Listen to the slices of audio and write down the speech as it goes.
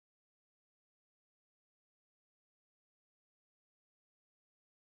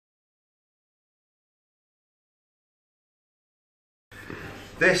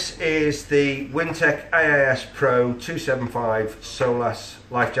This is the Wintec AIS Pro 275 SOLAS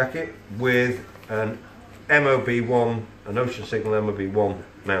life jacket with an MOB1, an ocean signal MOB1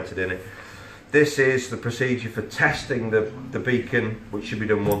 mounted in it. This is the procedure for testing the beacon, which should be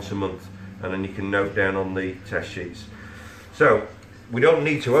done once a month, and then you can note down on the test sheets. So we don't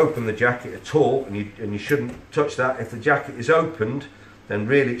need to open the jacket at all, and you shouldn't touch that. If the jacket is opened, then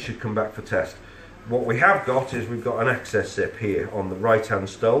really it should come back for test. What we have got is we've got an access zip here on the right hand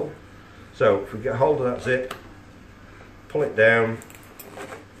stole. So if we get hold of that zip, pull it down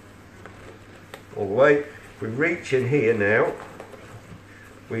all the way. If we reach in here now,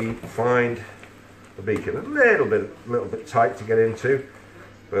 we find the beacon a little bit tight to get into,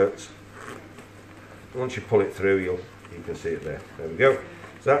 but once you pull it through, you can see it there. There we go.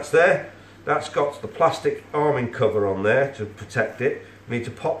 So that's there. That's got the plastic arming cover on there to protect it. We need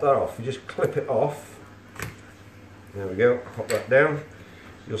to pop that off. You just clip it off. There we go. Pop that down.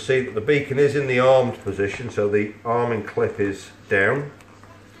 You'll see that the beacon is in the armed position, so the arming clip is down.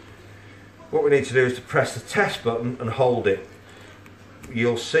 What we need to do is to press the test button and hold it.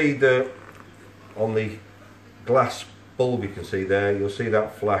 You'll see that on the glass bulb, you can see there, you'll see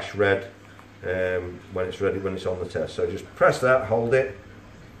that flash red when it's ready, when it's on the test. So just press that, hold it.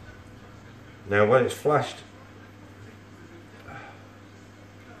 Now when it's flashed,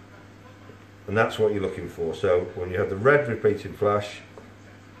 and that's what you're looking for. So when you have the red repeating flash,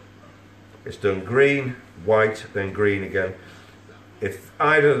 it's done green, white, then green again. If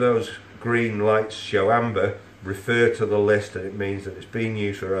either of those green lights show amber, refer to the list, and it means that it's been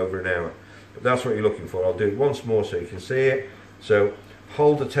used for over an hour. But that's what you're looking for. I'll do it once more so you can see it. So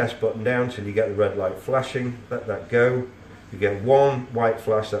hold the test button down till you get the red light flashing, let that go. You get one white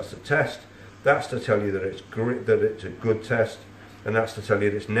flash, that's the test. That's to tell you that it's a good test, and that's to tell you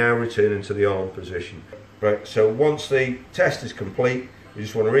that it's now returning to the armed position. Right, so once the test is complete, you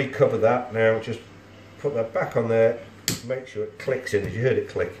just want to recover that. Now just put that back on there, make sure it clicks in, as you heard it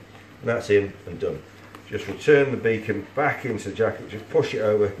click, and that's in and done. Just return the beacon back into the jacket, just push it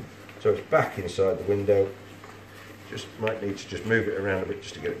over so it's back inside the window. Just might need to just move it around a bit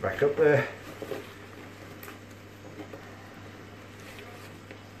just to get it back up there.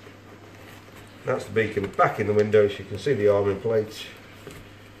 That's the beacon back in the window, so you can see the arming plates.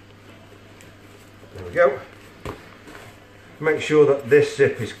 There we go. Make sure that this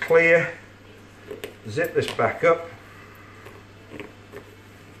zip is clear. Zip this back up.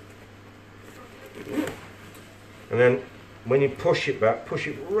 And then when you push it back, push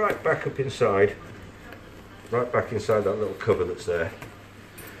it right back up inside. Right back inside that little cover that's there.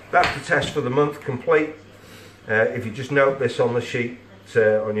 That's the test for the month complete. If you just note this on the sheet,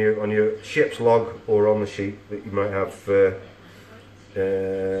 on your ship's log, or on the sheet that you might have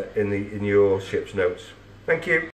in your ship's notes. Thank you.